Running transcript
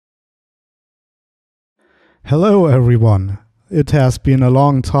Hello everyone. It has been a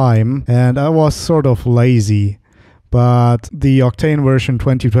long time and I was sort of lazy, but the Octane version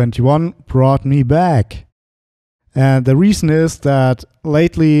 2021 brought me back. And the reason is that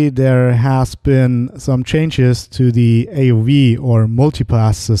lately there has been some changes to the AOV or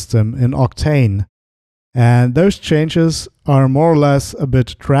Multipass system in Octane. And those changes are more or less a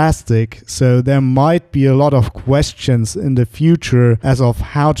bit drastic, so there might be a lot of questions in the future as of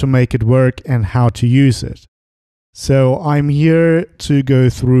how to make it work and how to use it. So I'm here to go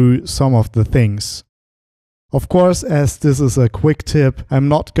through some of the things. Of course, as this is a quick tip, I'm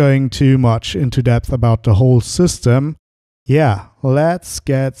not going too much into depth about the whole system. Yeah, let's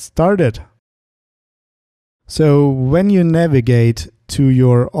get started. So when you navigate to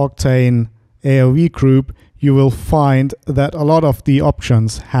your Octane AOV group, you will find that a lot of the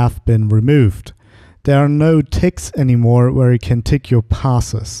options have been removed. There are no ticks anymore where you can tick your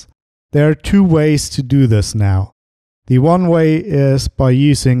passes. There are two ways to do this now. The one way is by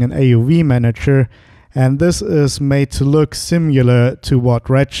using an Aov Manager, and this is made to look similar to what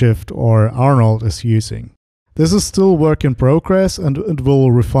Redshift or Arnold is using. This is still work in progress and it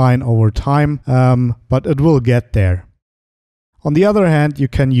will refine over time, but it will get there. On the other hand, you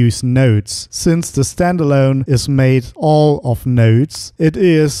can use nodes. Since the standalone is made all of nodes, it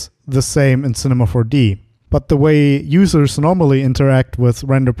is the same in Cinema 4D. But the way users normally interact with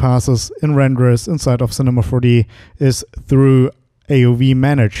render passes in renderers inside of Cinema 4D is through Aov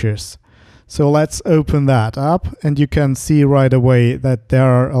Managers. So let's open that up and you can see right away that there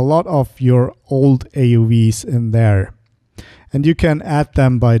are a lot of your old AOVs in there. And you can add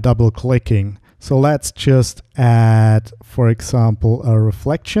them by double clicking. So let's just add, for example, a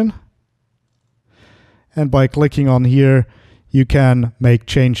reflection. And by clicking on here, you can make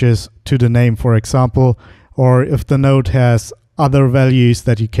changes to the name, for example, or if the node has other values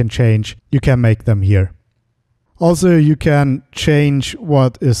that you can change, you can make them here. Also, you can change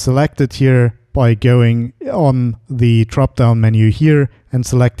what is selected here by going on the drop-down menu here and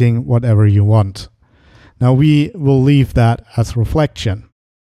selecting whatever you want. Now we will leave that as reflection.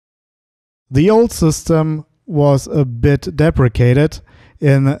 The old system was a bit deprecated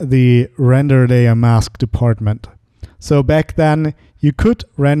in the render layer mask department. So back then you could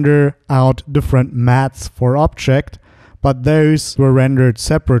render out different mats for object, but those were rendered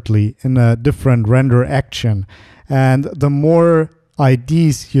separately in a different render action. And the more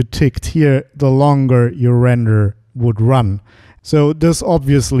IDs you ticked here, the longer your render would run. So this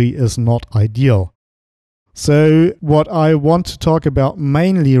obviously is not ideal. So what I want to talk about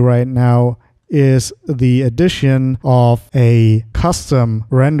mainly right now is the addition of a custom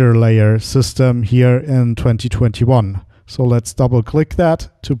render layer system here in 2021. So let's double click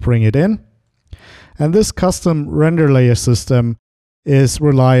that to bring it in. And this custom render layer system is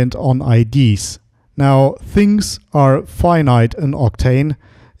reliant on IDs. Now things are finite in Octane.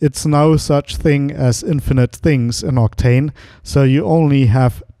 It's no such thing as infinite things in Octane. So you only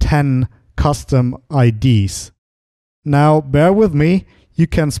have 10 custom IDs. Now bear with me. You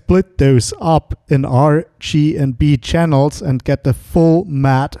can split those up in R, G, and B channels and get the full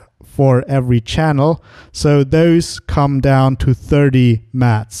mat for every channel. So those come down to 30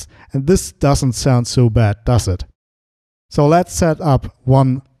 mats. And this doesn't sound so bad, does it? So let's set up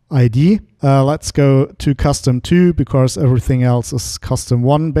one ID. Let's go to custom 2 because everything else is custom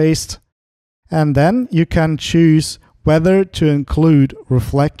 1 based. And then you can choose whether to include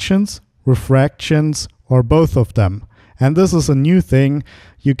reflections, refractions, or both of them. And this is a new thing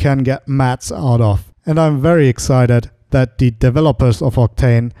you can get mats out of. And I'm very excited that the developers of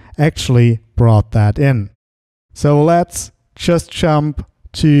Octane actually brought that in. So let's just jump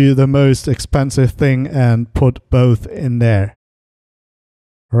to the most expensive thing and put both in there.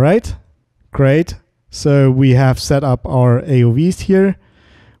 All right, great. So we have set up our AOVs here.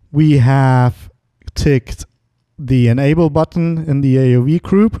 We have ticked the enable button in the AOV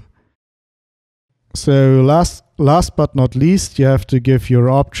group. So last but not least, you have to give your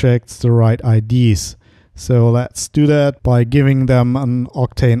objects the right IDs. So let's do that by giving them an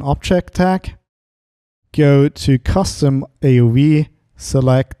Octane object tag. Go to custom AOV,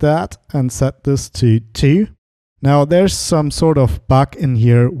 select that and set this to 2. Now there's some sort of bug in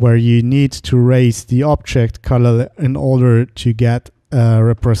here where you need to raise the object color in order to get a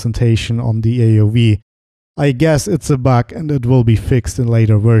representation on the AOV. I guess it's a bug and it will be fixed in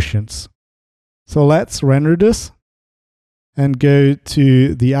later versions. So let's render this and go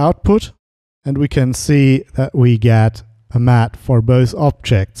to the output, and we can see that we get a mat for both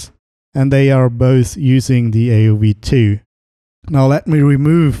objects and they are both using the AOV2. Now let me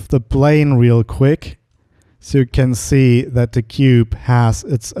remove the plane real quick so you can see that the cube has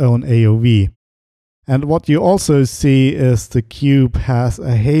its own AOV. And what you also see is the cube has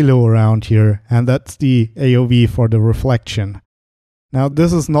a halo around here, and that's the AOV for the reflection. Now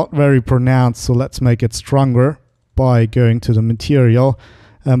this is not very pronounced, so let's make it stronger by going to the material.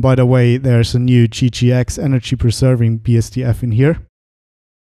 And by the way, there's a new GGX energy preserving BSDF in here.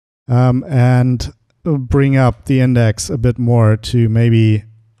 And bring up the index a bit more to maybe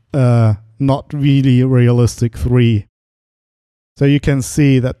not really realistic 3. So you can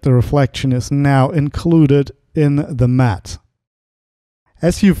see that the reflection is now included in the matte.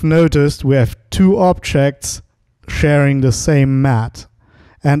 As you've noticed, we have 2 objects sharing the same matte.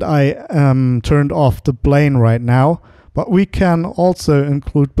 And I turned off the plane right now, but we can also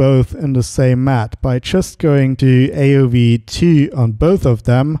include both in the same matte by just going to AOV 2 on both of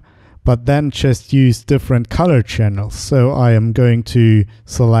them, but then just use different color channels. So I am going to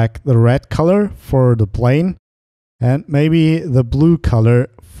select the red color for the plane and maybe the blue color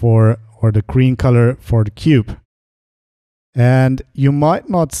or the green color for the cube. And you might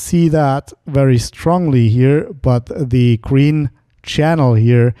not see that very strongly here, but the green channel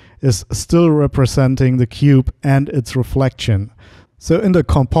here is still representing the cube and its reflection. So in the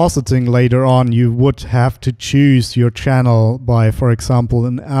compositing later on, you would have to choose your channel by, for example,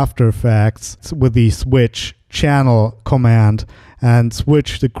 in After Effects with the switch channel command and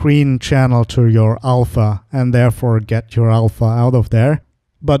switch the green channel to your alpha and therefore get your alpha out of there.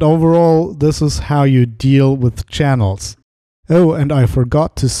 But overall, this is how you deal with channels. Oh, and I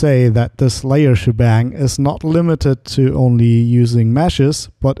forgot to say that this layer shebang is not limited to only using meshes,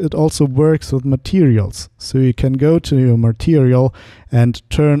 but it also works with materials. So you can go to your material and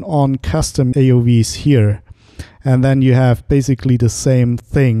turn on custom AOVs here. And then you have basically the same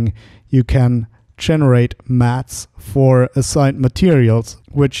thing. You can generate mattes for assigned materials,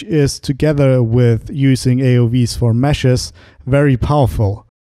 which is together with using AOVs for meshes, very powerful.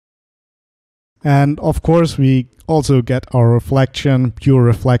 And of course, we also get our reflection, pure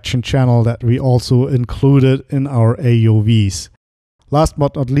reflection channel that we also included in our AOVs. Last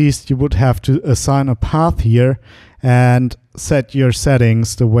but not least, you would have to assign a path here and set your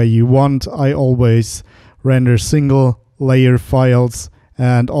settings the way you want. I always render single layer files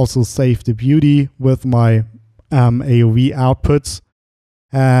and also save the beauty with my AOV outputs.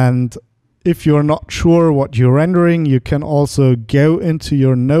 And if you're not sure what you're rendering, you can also go into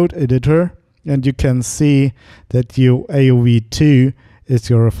your node editor and you can see that your AOV2 is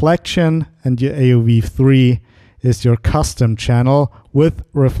your reflection and your AOV3 is your custom channel with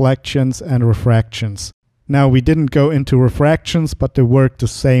reflections and refractions. Now we didn't go into refractions, but they work the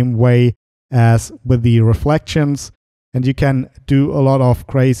same way as with the reflections, and you can do a lot of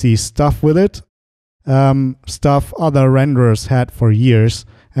crazy stuff with it. Stuff other renderers had for years,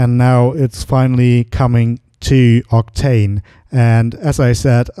 and now it's finally coming to Octane. And as I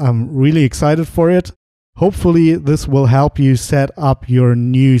said, I'm really excited for it. Hopefully this will help you set up your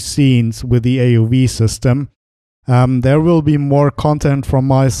new scenes with the AOV system. There will be more content from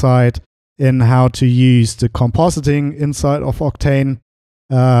my side in how to use the compositing inside of Octane.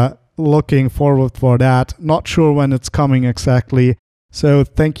 Looking forward for that. Not sure when it's coming exactly. So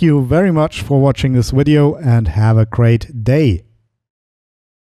thank you very much for watching this video and have a great day.